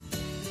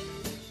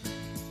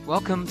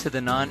Welcome to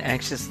the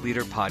Non-Anxious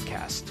Leader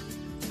Podcast.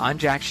 I'm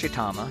Jack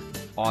Shitama,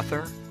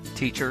 author,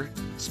 teacher,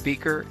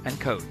 speaker, and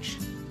coach.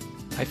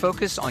 I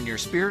focus on your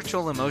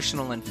spiritual,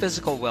 emotional, and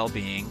physical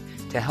well-being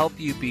to help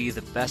you be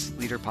the best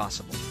leader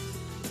possible.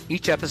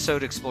 Each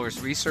episode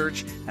explores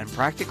research and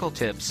practical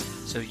tips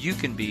so you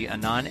can be a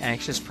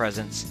non-anxious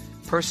presence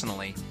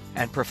personally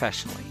and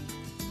professionally.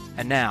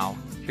 And now,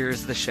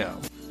 here's the show.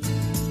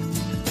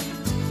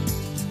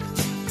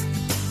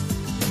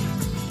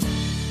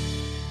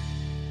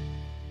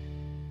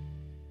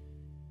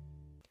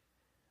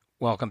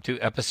 Welcome to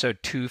episode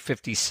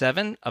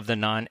 257 of the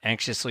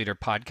Non-Anxious Leader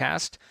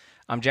Podcast.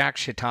 I'm Jack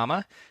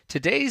Shitama.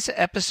 Today's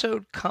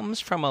episode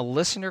comes from a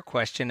listener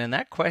question, and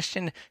that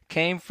question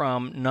came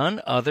from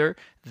none other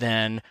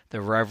than the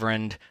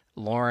Reverend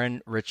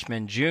Loren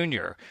Richmond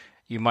Jr.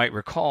 You might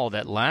recall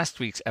that last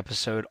week's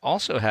episode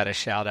also had a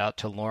shout out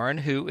to Loren,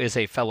 who is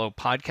a fellow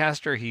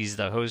podcaster. He's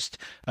the host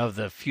of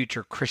the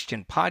Future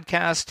Christian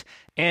podcast,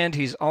 and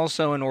he's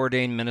also an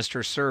ordained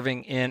minister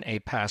serving in a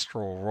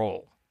pastoral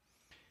role.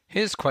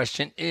 His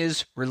question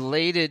is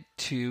related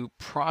to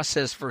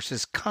process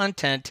versus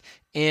content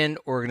in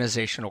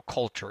organizational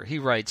culture. He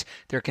writes,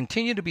 there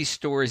continue to be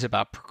stories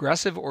about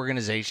progressive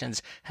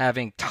organizations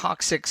having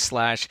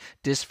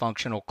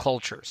toxic/dysfunctional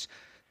cultures.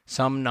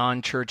 Some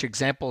non-church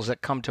examples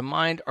that come to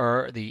mind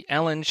are The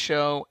Ellen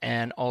Show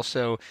and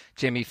also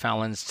Jimmy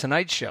Fallon's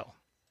Tonight Show.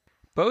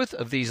 Both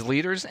of these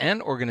leaders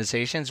and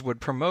organizations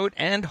would promote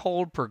and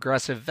hold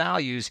progressive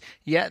values,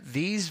 yet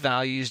these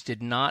values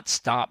did not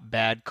stop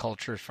bad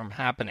cultures from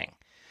happening.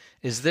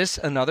 Is this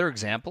another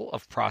example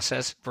of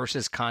process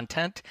versus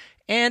content?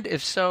 And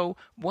if so,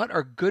 what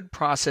are good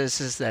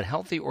processes that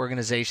healthy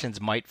organizations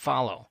might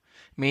follow?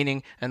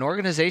 Meaning, an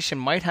organization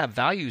might have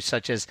values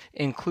such as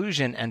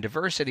inclusion and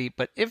diversity,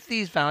 but if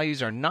these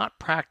values are not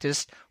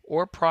practiced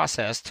or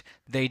processed,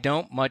 they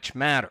don't much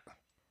matter.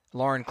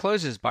 Loren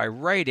closes by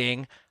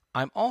writing,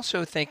 I'm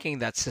also thinking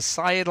that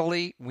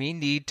societally we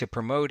need to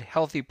promote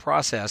healthy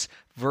process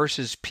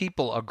versus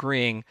people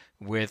agreeing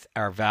with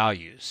our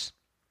values.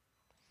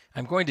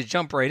 I'm going to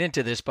jump right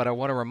into this, but I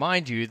want to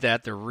remind you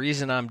that the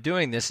reason I'm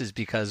doing this is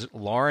because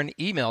Loren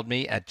emailed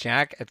me at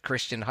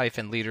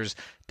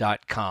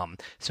jack@christian-leaders.com.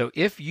 So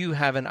if you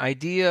have an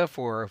idea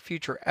for a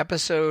future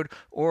episode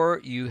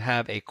or you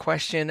have a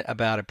question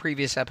about a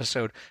previous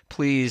episode,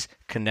 please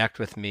connect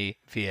with me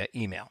via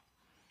email.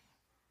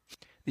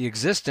 The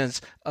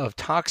existence of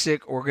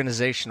toxic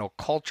organizational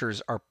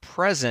cultures are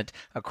present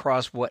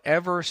across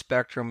whatever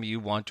spectrum you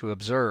want to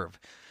observe.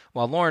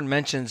 While Loren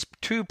mentions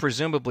two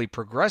presumably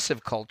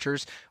progressive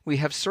cultures, we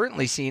have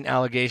certainly seen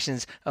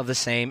allegations of the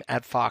same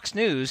at Fox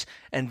News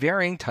and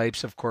varying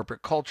types of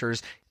corporate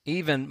cultures,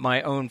 even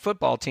my own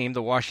football team,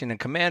 the Washington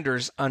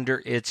Commanders,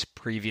 under its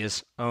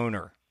previous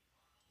owner.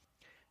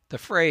 The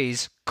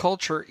phrase,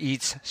 culture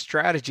eats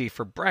strategy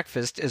for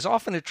breakfast, is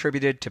often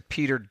attributed to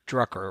Peter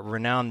Drucker, a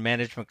renowned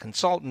management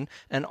consultant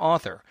and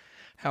author.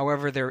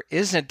 However, there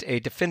isn't a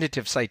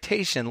definitive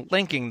citation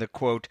linking the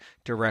quote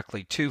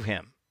directly to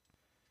him.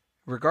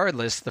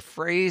 Regardless, the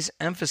phrase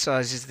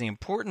emphasizes the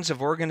importance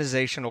of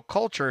organizational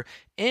culture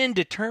in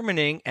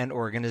determining an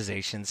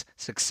organization's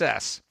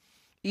success.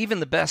 Even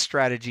the best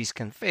strategies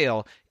can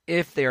fail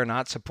if they are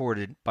not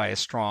supported by a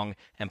strong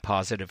and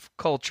positive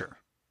culture.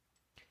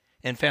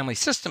 In family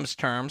systems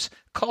terms,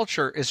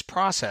 culture is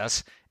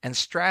process and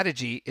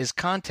strategy is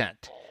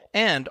content.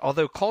 And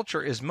although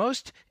culture is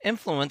most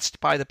influenced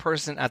by the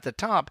person at the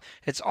top,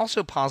 it's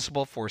also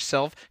possible for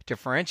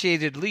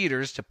self-differentiated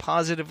leaders to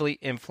positively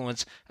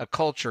influence a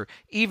culture,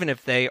 even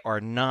if they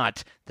are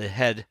not the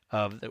head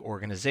of the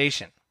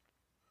organization.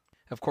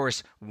 Of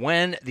course,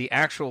 when the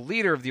actual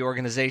leader of the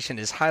organization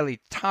is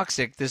highly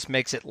toxic, this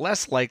makes it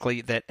less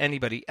likely that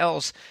anybody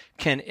else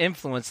can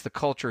influence the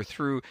culture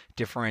through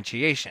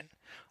differentiation.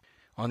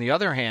 On the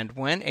other hand,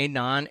 when a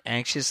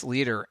non-anxious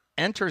leader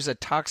enters a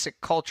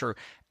toxic culture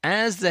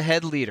as the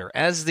head leader,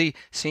 as the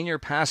senior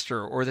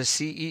pastor or the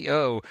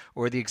CEO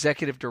or the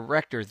executive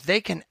director,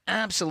 they can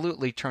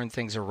absolutely turn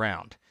things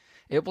around.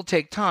 It will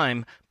take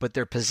time, but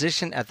their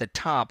position at the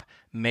top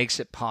makes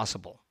it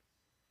possible.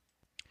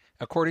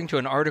 According to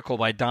an article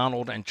by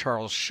Donald and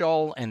Charles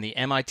Shull in the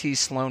MIT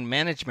Sloan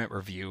Management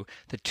Review,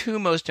 the two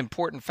most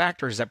important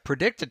factors that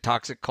predict a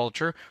toxic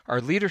culture are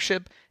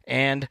leadership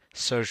and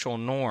social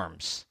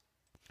norms.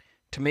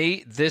 To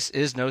me, this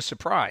is no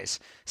surprise.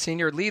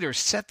 Senior leaders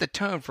set the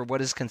tone for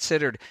what is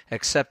considered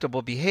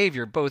acceptable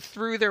behavior, both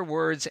through their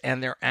words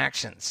and their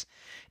actions.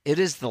 It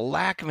is the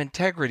lack of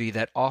integrity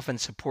that often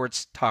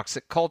supports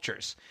toxic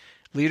cultures.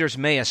 Leaders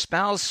may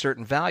espouse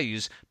certain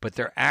values, but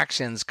their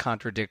actions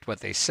contradict what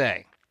they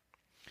say.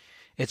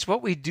 It's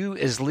what we do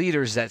as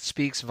leaders that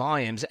speaks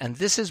volumes, and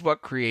this is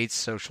what creates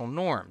social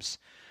norms.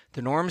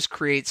 The norms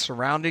create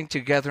surrounding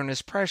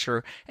togetherness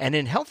pressure, and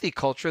in healthy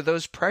culture,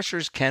 those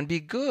pressures can be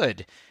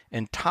good.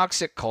 In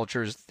toxic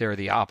cultures, they're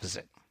the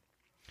opposite.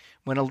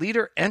 When a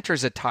leader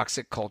enters a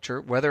toxic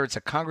culture, whether it's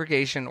a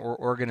congregation or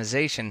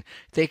organization,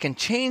 they can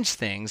change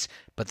things,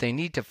 but they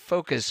need to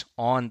focus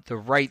on the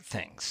right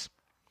things.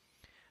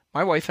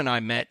 My wife and I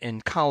met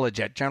in college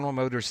at General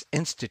Motors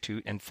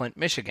Institute in Flint,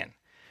 Michigan.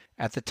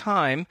 At the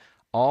time,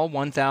 all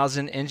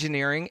 1,000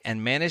 engineering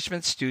and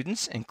management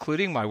students,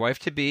 including my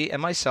wife-to-be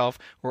and myself,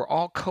 were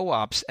all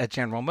co-ops at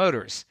General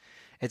Motors.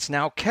 It's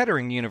now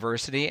Kettering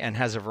University and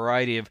has a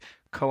variety of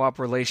co-op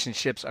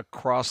relationships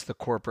across the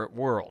corporate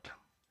world.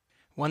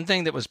 One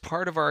thing that was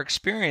part of our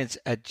experience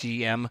at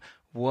GM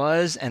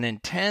was an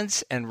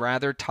intense and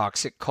rather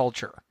toxic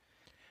culture.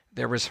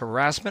 There was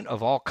harassment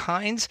of all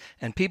kinds,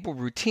 and people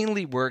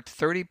routinely worked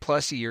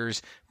 30-plus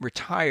years,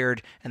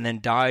 retired, and then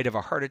died of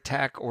a heart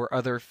attack or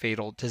other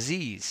fatal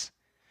disease.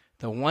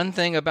 The one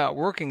thing about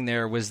working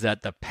there was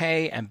that the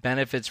pay and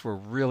benefits were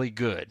really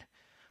good.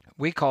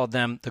 We called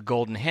them the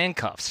golden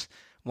handcuffs.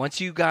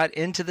 Once you got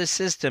into the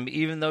system,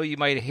 even though you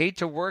might hate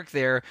to work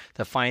there,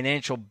 the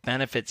financial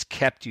benefits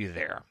kept you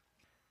there.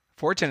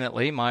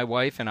 Fortunately, my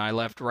wife and I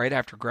left right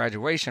after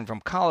graduation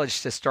from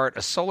college to start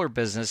a solar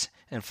business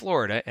in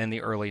Florida in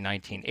the early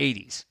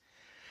 1980s.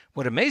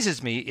 What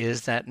amazes me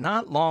is that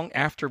not long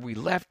after we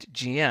left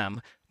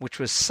GM, which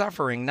was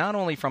suffering not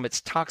only from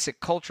its toxic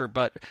culture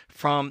but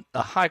from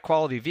the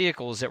high-quality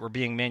vehicles that were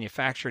being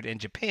manufactured in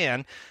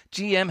Japan,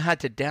 GM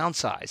had to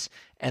downsize,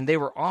 and they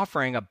were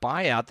offering a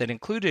buyout that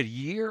included a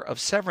year of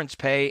severance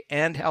pay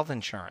and health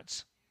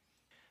insurance.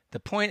 The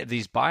point of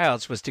these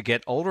buyouts was to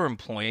get older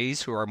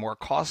employees who are more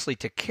costly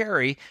to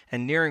carry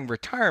and nearing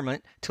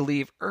retirement to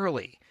leave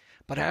early.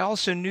 But I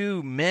also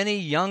knew many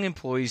young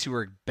employees who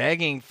were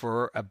begging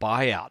for a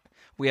buyout.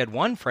 We had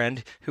one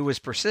friend who was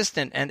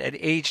persistent and at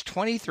age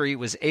 23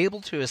 was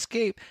able to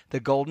escape the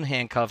golden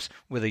handcuffs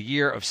with a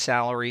year of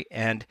salary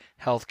and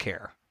health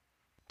care.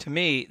 To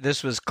me,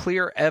 this was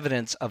clear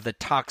evidence of the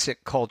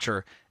toxic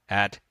culture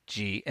at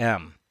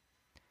GM.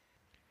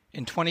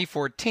 In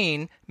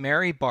 2014,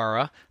 Mary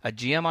Barra, a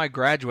GMI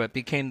graduate,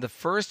 became the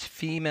first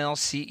female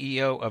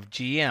CEO of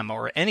GM,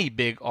 or any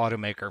big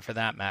automaker for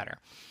that matter.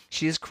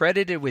 She is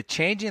credited with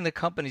changing the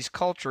company's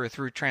culture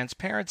through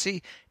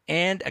transparency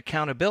and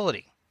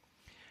accountability.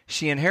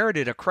 She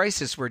inherited a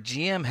crisis where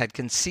GM had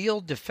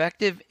concealed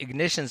defective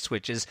ignition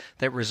switches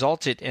that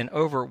resulted in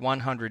over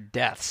 100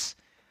 deaths.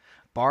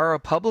 Barra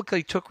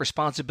publicly took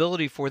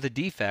responsibility for the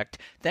defect,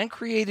 then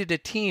created a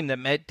team that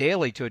met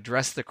daily to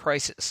address the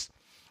crisis.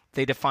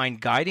 They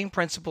defined guiding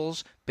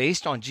principles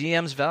based on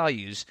GM's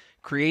values,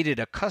 created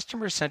a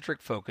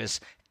customer-centric focus,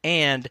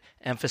 and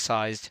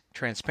emphasized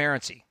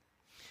transparency.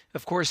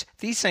 Of course,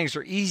 these things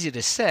are easy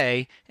to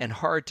say and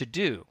hard to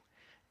do.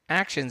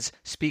 Actions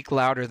speak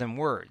louder than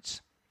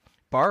words.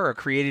 Barra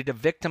created a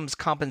victims'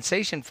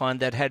 compensation fund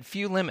that had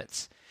few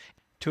limits.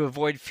 To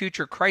avoid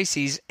future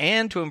crises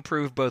and to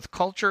improve both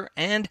culture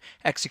and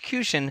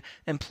execution,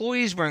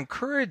 employees were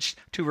encouraged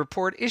to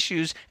report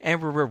issues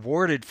and were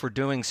rewarded for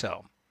doing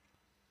so.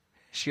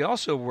 She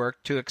also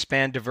worked to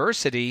expand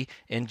diversity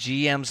in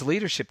GM's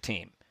leadership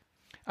team.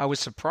 I was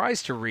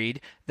surprised to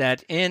read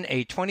that in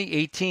a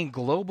 2018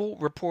 global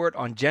report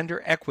on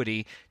gender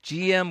equity,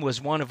 GM was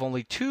one of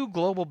only 2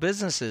 global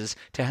businesses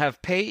to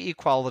have pay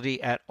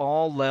equality at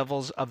all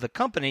levels of the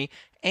company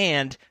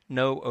and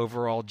no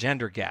overall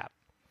gender gap.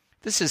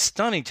 This is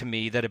stunning to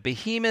me that a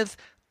behemoth,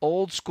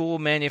 old-school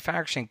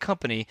manufacturing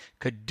company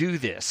could do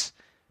this,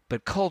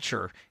 but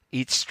culture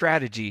eats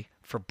strategy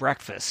for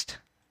breakfast.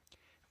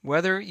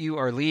 Whether you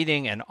are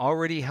leading an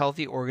already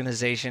healthy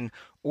organization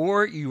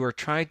or you are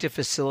trying to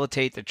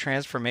facilitate the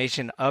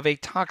transformation of a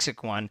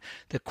toxic one,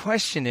 the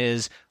question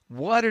is,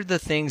 what are the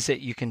things that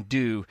you can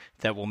do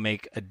that will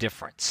make a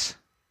difference?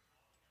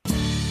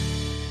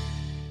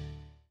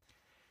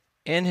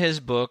 In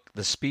his book,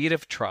 The Speed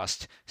of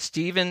Trust,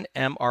 Stephen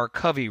M. R.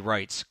 Covey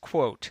writes,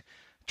 quote,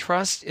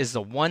 "Trust is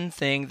the one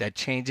thing that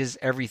changes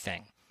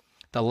everything.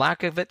 The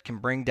lack of it can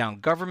bring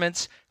down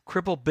governments,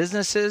 cripple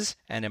businesses,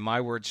 and in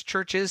my words,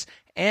 churches,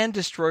 and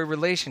destroy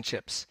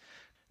relationships.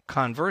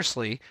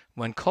 Conversely,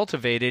 when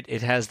cultivated,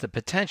 it has the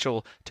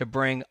potential to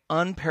bring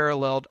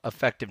unparalleled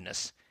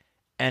effectiveness."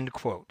 End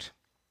quote.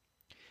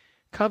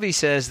 Covey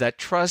says that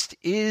trust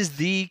is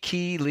the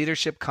key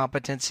leadership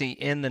competency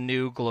in the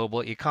new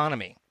global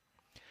economy.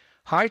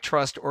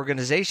 High-trust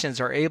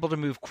organizations are able to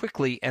move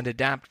quickly and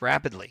adapt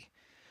rapidly.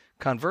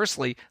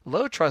 Conversely,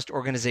 low-trust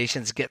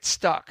organizations get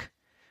stuck.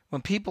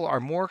 When people are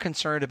more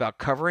concerned about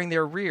covering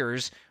their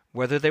rears,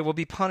 whether they will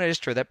be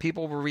punished or that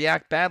people will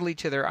react badly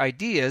to their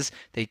ideas,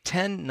 they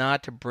tend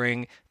not to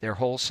bring their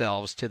whole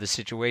selves to the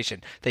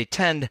situation. They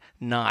tend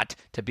not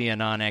to be a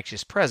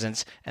non-anxious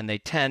presence, and they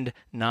tend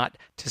not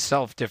to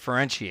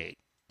self-differentiate.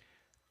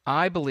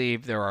 I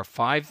believe there are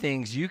 5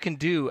 things you can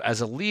do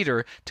as a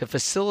leader to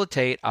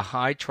facilitate a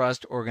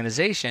high-trust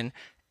organization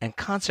and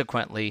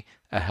consequently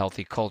a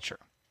healthy culture.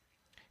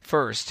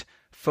 First,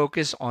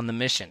 focus on the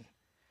mission.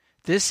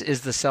 This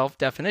is the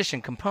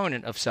self-definition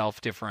component of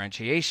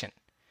self-differentiation.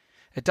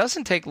 It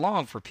doesn't take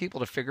long for people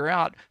to figure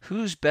out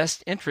whose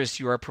best interests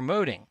you are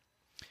promoting.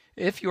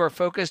 If you are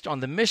focused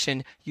on the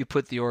mission, you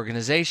put the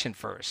organization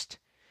first.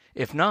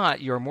 If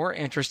not, you are more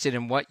interested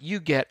in what you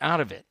get out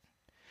of it.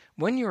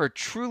 When you are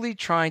truly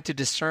trying to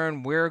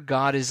discern where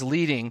God is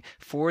leading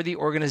for the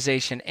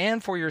organization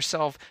and for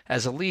yourself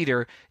as a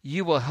leader,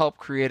 you will help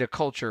create a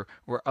culture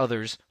where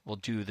others will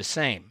do the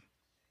same.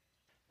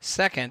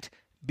 Second,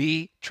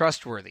 be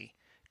trustworthy.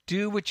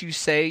 Do what you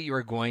say you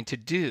are going to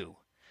do.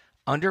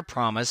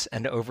 Under-promise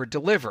and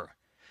over-deliver.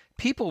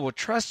 People will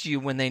trust you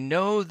when they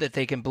know that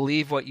they can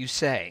believe what you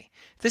say.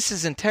 This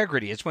is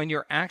integrity. It's when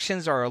your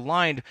actions are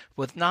aligned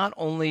with not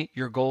only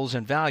your goals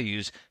and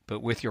values,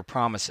 but with your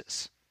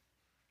promises.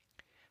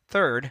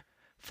 Third,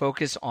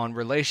 focus on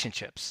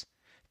relationships.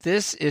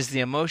 This is the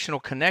emotional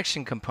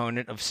connection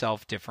component of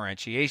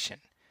self-differentiation.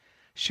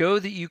 Show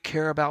that you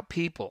care about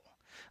people.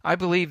 I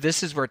believe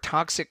this is where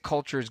toxic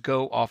cultures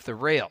go off the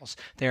rails.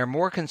 They are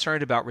more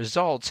concerned about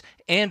results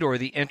and/or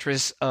the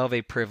interests of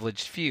a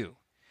privileged few.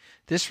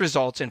 This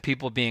results in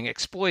people being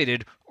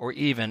exploited or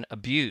even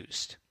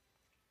abused.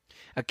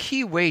 A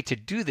key way to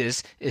do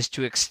this is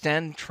to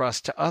extend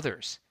trust to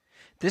others.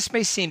 This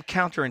may seem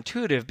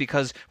counterintuitive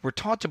because we're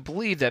taught to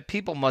believe that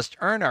people must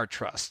earn our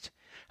trust.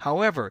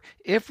 However,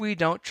 if we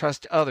don't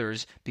trust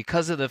others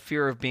because of the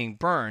fear of being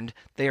burned,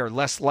 they are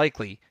less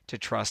likely to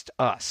trust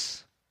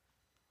us.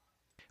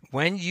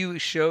 When you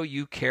show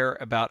you care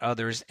about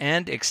others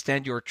and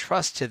extend your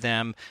trust to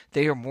them,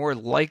 they are more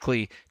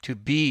likely to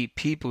be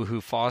people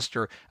who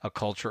foster a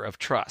culture of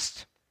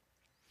trust.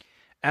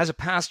 As a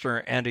pastor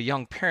and a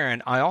young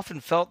parent, I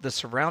often felt the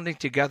surrounding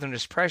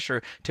togetherness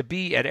pressure to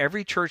be at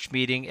every church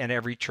meeting and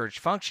every church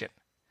function.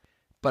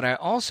 But I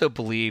also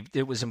believed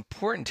it was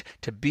important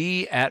to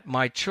be at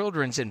my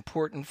children's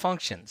important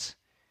functions.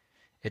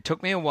 It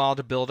took me a while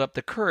to build up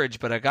the courage,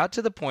 but I got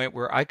to the point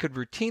where I could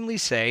routinely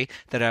say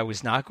that I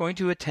was not going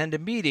to attend a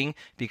meeting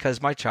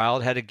because my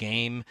child had a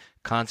game,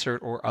 concert,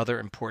 or other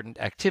important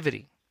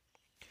activity.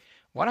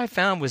 What I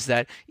found was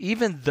that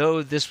even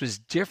though this was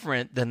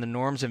different than the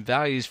norms and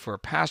values for a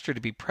pastor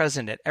to be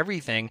present at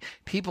everything,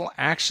 people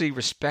actually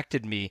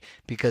respected me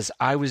because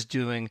I was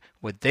doing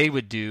what they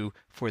would do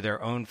for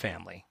their own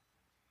family.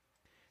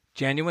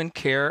 Genuine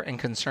care and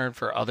concern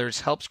for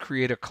others helps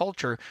create a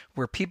culture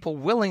where people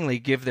willingly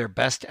give their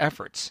best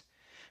efforts.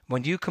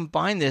 When you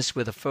combine this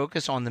with a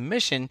focus on the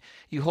mission,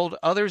 you hold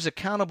others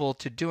accountable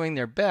to doing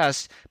their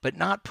best, but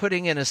not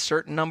putting in a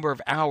certain number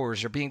of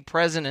hours or being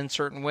present in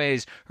certain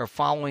ways or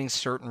following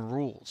certain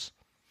rules.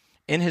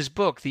 In his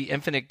book, The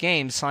Infinite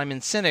Game, Simon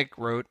Sinek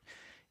wrote,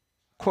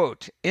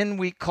 quote, "In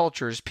weak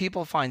cultures,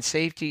 people find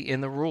safety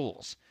in the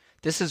rules.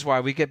 This is why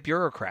we get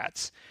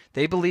bureaucrats.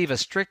 They believe a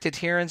strict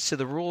adherence to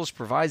the rules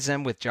provides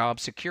them with job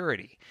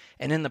security.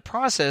 And in the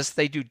process,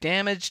 they do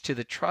damage to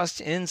the trust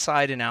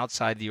inside and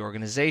outside the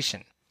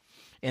organization.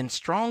 In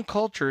strong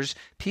cultures,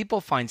 people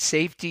find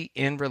safety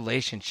in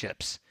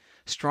relationships.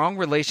 Strong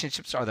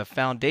relationships are the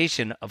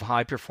foundation of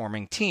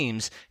high-performing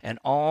teams, and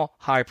all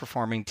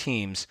high-performing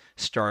teams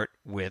start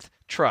with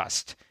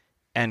trust."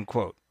 End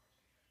quote.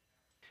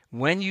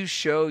 When you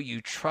show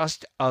you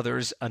trust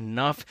others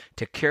enough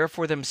to care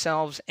for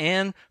themselves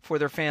and for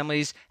their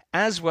families,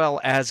 as well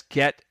as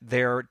get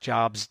their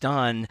jobs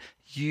done,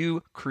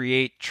 you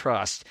create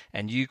trust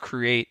and you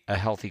create a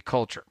healthy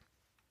culture.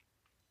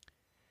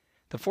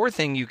 The fourth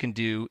thing you can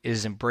do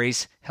is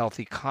embrace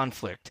healthy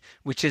conflict,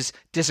 which is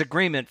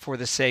disagreement for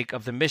the sake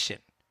of the mission.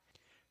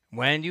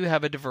 When you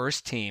have a diverse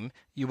team,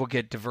 you will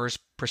get diverse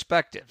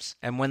perspectives.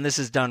 And when this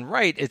is done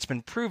right, it's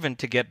been proven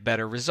to get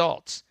better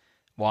results.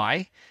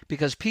 Why?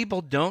 Because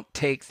people don't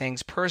take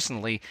things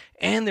personally,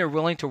 and they're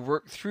willing to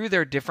work through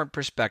their different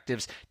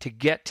perspectives to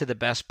get to the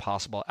best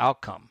possible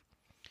outcome.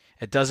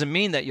 It doesn't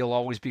mean that you'll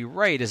always be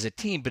right as a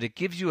team, but it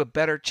gives you a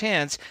better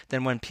chance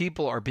than when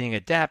people are being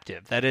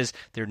adaptive. That is,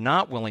 they're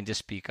not willing to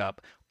speak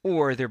up,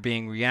 or they're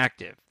being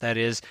reactive. That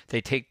is,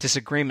 they take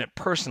disagreement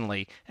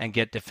personally and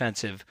get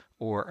defensive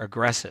or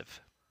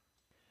aggressive.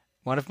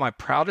 One of my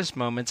proudest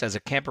moments as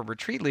a camper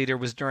retreat leader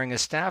was during a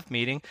staff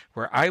meeting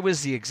where I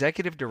was the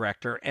executive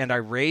director and I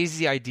raised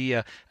the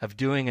idea of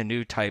doing a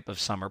new type of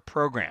summer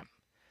program.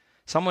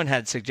 Someone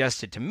had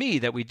suggested to me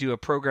that we do a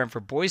program for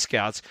Boy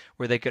Scouts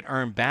where they could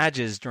earn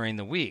badges during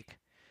the week.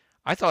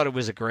 I thought it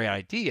was a great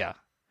idea,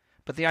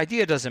 but the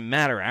idea doesn't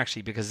matter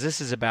actually because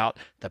this is about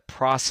the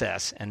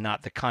process and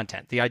not the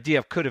content. The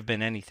idea could have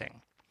been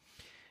anything.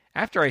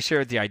 After I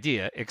shared the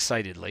idea,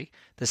 excitedly,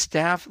 the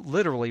staff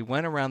literally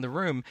went around the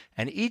room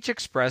and each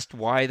expressed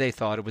why they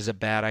thought it was a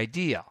bad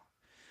idea.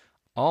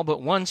 All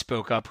but one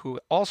spoke up who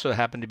also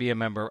happened to be a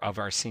member of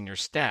our senior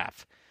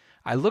staff.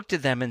 I looked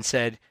at them and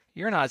said,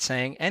 "You're not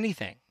saying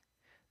anything."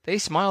 They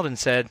smiled and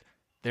said,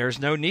 "There's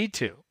no need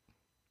to."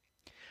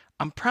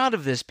 I'm proud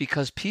of this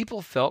because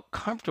people felt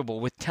comfortable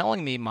with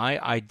telling me my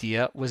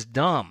idea was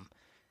dumb.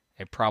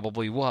 It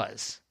probably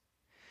was.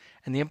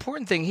 And the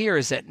important thing here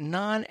is that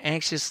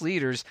non-anxious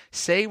leaders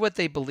say what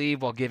they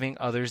believe while giving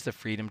others the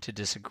freedom to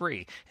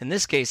disagree. In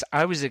this case,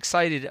 I was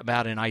excited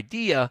about an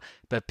idea,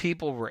 but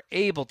people were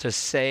able to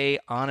say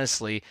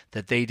honestly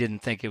that they didn't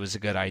think it was a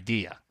good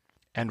idea,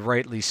 and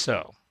rightly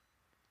so.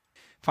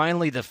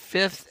 Finally, the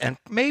fifth and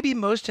maybe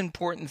most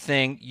important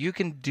thing you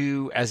can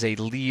do as a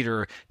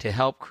leader to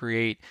help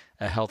create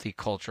a healthy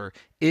culture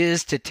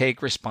is to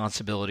take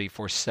responsibility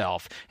for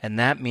self, and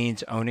that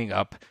means owning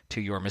up to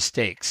your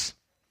mistakes.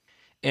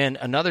 In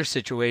another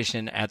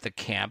situation at the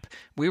camp,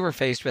 we were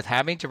faced with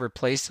having to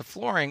replace the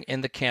flooring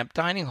in the camp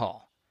dining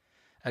hall.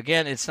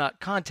 Again, it's not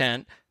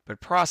content, but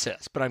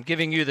process, but I'm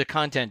giving you the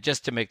content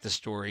just to make the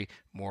story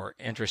more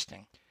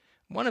interesting.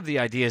 One of the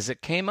ideas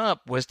that came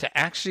up was to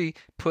actually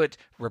put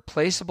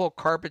replaceable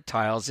carpet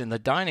tiles in the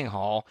dining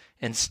hall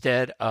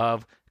instead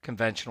of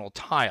conventional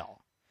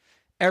tile.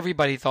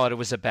 Everybody thought it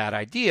was a bad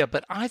idea,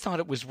 but I thought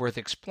it was worth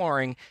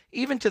exploring,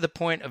 even to the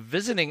point of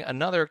visiting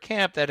another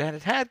camp that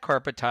had had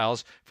carpet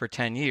tiles for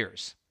 10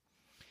 years.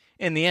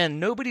 In the end,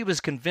 nobody was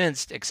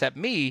convinced except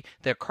me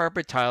that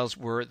carpet tiles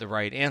were the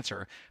right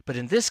answer. But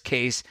in this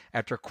case,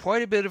 after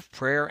quite a bit of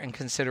prayer and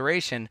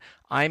consideration,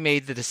 I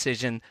made the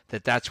decision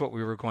that that's what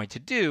we were going to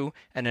do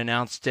and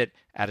announced it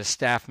at a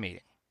staff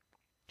meeting.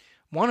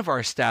 One of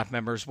our staff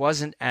members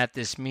wasn't at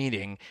this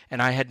meeting,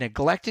 and I had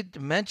neglected to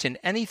mention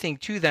anything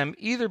to them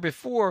either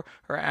before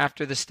or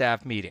after the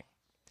staff meeting.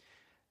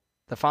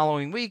 The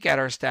following week at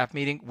our staff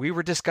meeting, we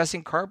were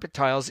discussing carpet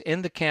tiles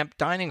in the camp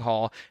dining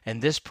hall,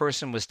 and this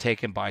person was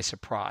taken by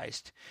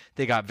surprise.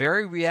 They got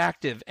very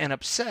reactive and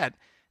upset,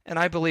 and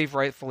I believe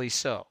rightfully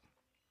so.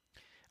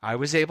 I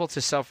was able to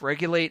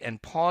self-regulate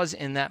and pause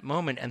in that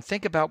moment and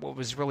think about what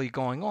was really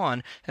going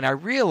on, and I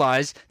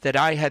realized that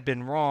I had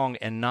been wrong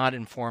in not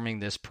informing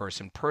this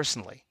person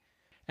personally.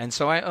 And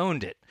so I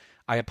owned it.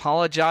 I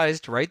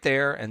apologized right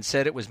there and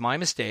said it was my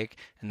mistake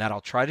and that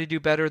I'll try to do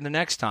better the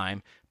next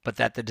time, but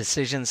that the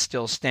decision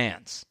still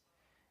stands.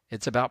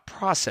 It's about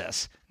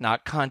process,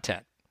 not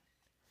content.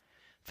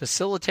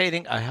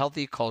 Facilitating a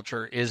healthy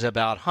culture is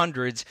about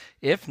hundreds,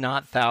 if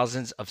not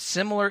thousands, of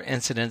similar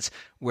incidents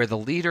where the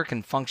leader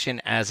can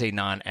function as a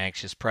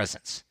non-anxious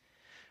presence.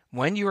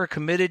 When you are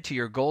committed to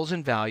your goals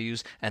and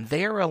values and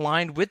they are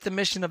aligned with the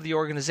mission of the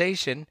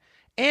organization,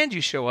 and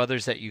you show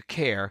others that you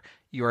care,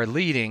 you are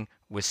leading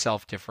with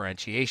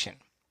self-differentiation.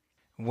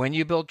 When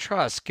you build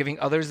trust, giving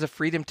others the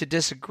freedom to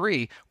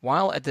disagree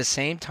while at the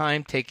same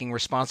time taking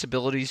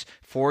responsibilities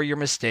for your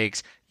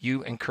mistakes,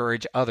 you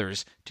encourage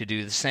others to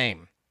do the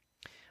same.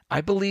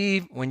 I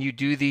believe when you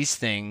do these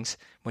things,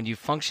 when you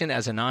function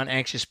as a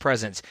non-anxious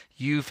presence,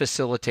 you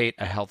facilitate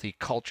a healthy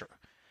culture.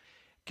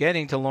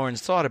 Getting to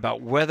Lauren's thought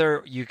about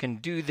whether you can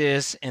do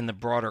this in the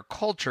broader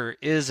culture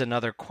is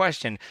another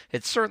question.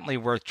 It's certainly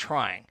worth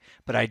trying,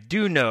 but I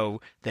do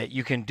know that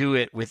you can do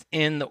it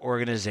within the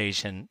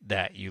organization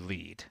that you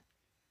lead.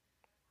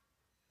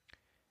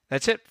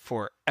 That's it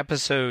for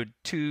episode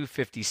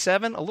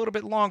 257, a little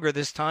bit longer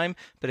this time,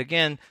 but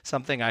again,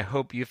 something I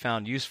hope you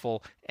found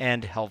useful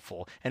and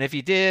helpful. And if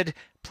you did,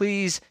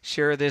 please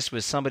share this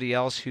with somebody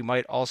else who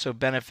might also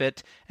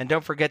benefit. And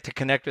don't forget to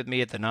connect with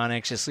me at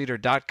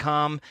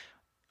thenonanxiousleader.com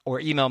or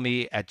email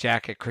me at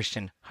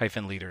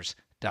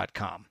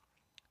jack@christian-leaders.com.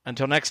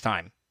 Until next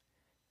time,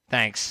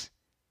 thanks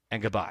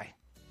and goodbye.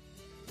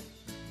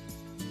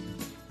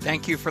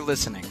 Thank you for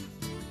listening.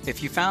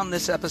 If you found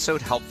this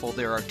episode helpful,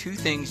 there are two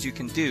things you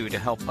can do to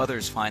help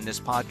others find this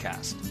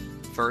podcast.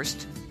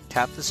 First,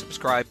 tap the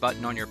subscribe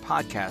button on your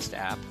podcast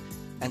app.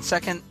 And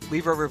second,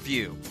 leave a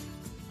review.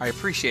 I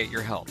appreciate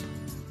your help.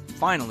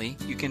 Finally,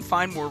 you can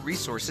find more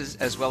resources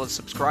as well as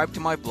subscribe to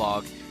my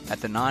blog at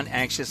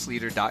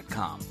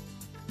thenonanxiousleader.com.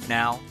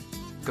 Now,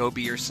 go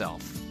be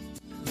yourself.